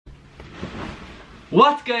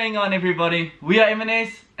What's going on, everybody? We are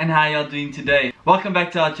M&S, and how y'all doing today? Welcome back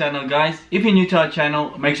to our channel, guys. If you're new to our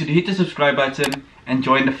channel, make sure to hit the subscribe button and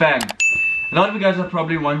join the fam. A lot of you guys are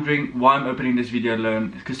probably wondering why I'm opening this video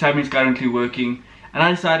alone. It's because Tammy is currently working, and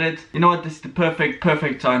I decided, you know what, this is the perfect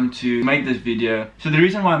time to make this video. So the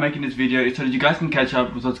reason why I'm making this video is so that you guys can catch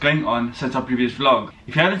up with what's going on since our previous vlog.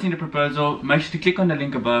 If you haven't seen the proposal, make sure to click on the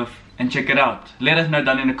link above and check it out. Let us know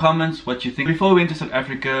down in the comments what you think. Before we went to South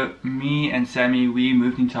Africa, me and Sammy, we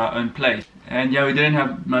moved into our own place. And yeah, we didn't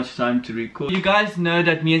have much time to record. You guys know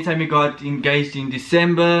that me and Sammy got engaged in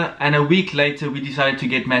December, and a week later we decided to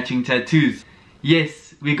get matching tattoos.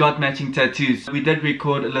 Yes, we got matching tattoos. We did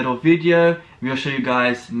record a little video. We'll show you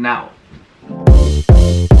guys now.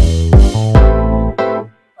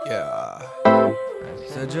 Yeah.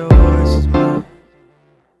 Said your voice is mine.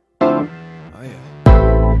 Oh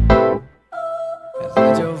yeah.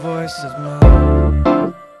 Said your voice is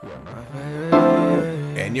mine.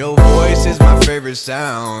 And your voice is my favorite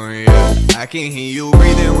sound, yeah. I can hear you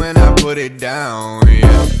breathing when I put it down,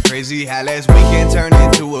 yeah. Crazy how last weekend turned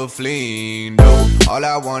into a fling, though. All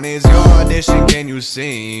I want is your audition, can you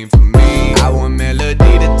sing for me? I want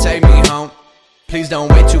melody to take me home. Please don't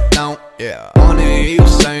wait too long, yeah. Wanna hear you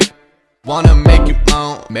sing, wanna make you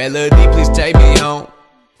moan. Melody, please take me home.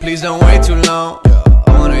 Please don't wait too long, yeah.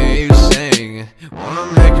 Wanna hear you sing, wanna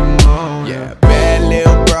make you moan, yeah. Bad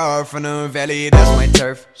little broad from the valley, that's my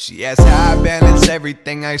turf. She asks how I balance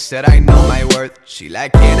everything, I said I know my worth. She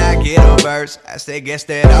like, can I get a verse? I said, guess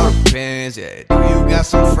that all depends, yeah. Do you got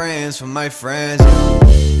some friends for my friends, yeah.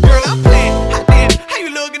 Girl, I'm playing, hot damn. How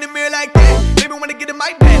you look in the mirror like that? Baby, wanna get in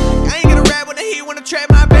my back. I ain't gonna rap when the heat wanna trap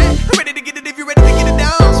my back. I'm ready to get it if you're ready to get it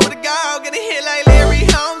down. Swear to God, I'll get a hit like Larry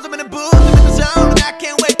Holmes. I'm in the booth, I'm in the zone, and I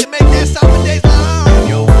can't wait to make that song for days long.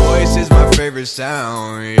 Your voice is my favorite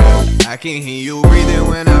sound, yeah. I can hear you breathing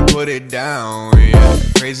when I put it down, yeah.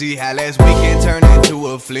 Crazy how last weekend turned into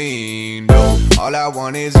a fling, though. All I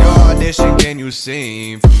want is your audition, can you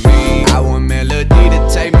sing for me? I want melody to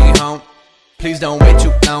take me home. Please don't wait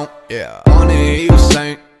too long, yeah. Wanna hear you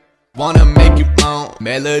sing, wanna make you moan.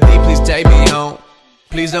 Melody, please take me home.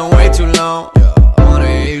 Please don't wait too long, yeah. Wanna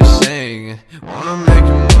hear you sing, wanna make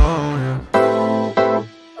you moan, yeah.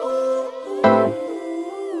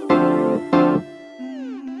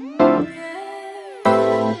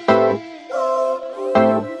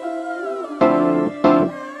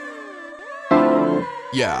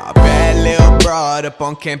 Yeah, a bad little broad up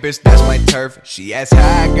on campus, that's my turf. She asked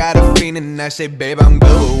how I got a feeling, and I said, babe, I'm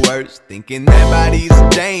good with words. Thinking that body's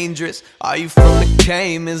dangerous. Are you from the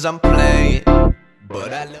Caymans? I'm playing,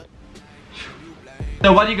 but I love.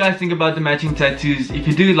 So what do you guys think about the matching tattoos? If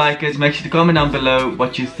you do like us, make sure to comment down below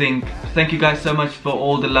what you think. Thank you guys so much for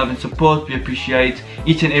all the love and support. We appreciate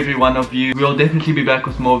each and every one of you. We'll definitely be back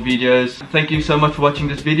with more videos. Thank you so much for watching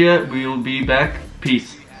this video. We will be back.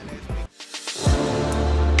 Peace.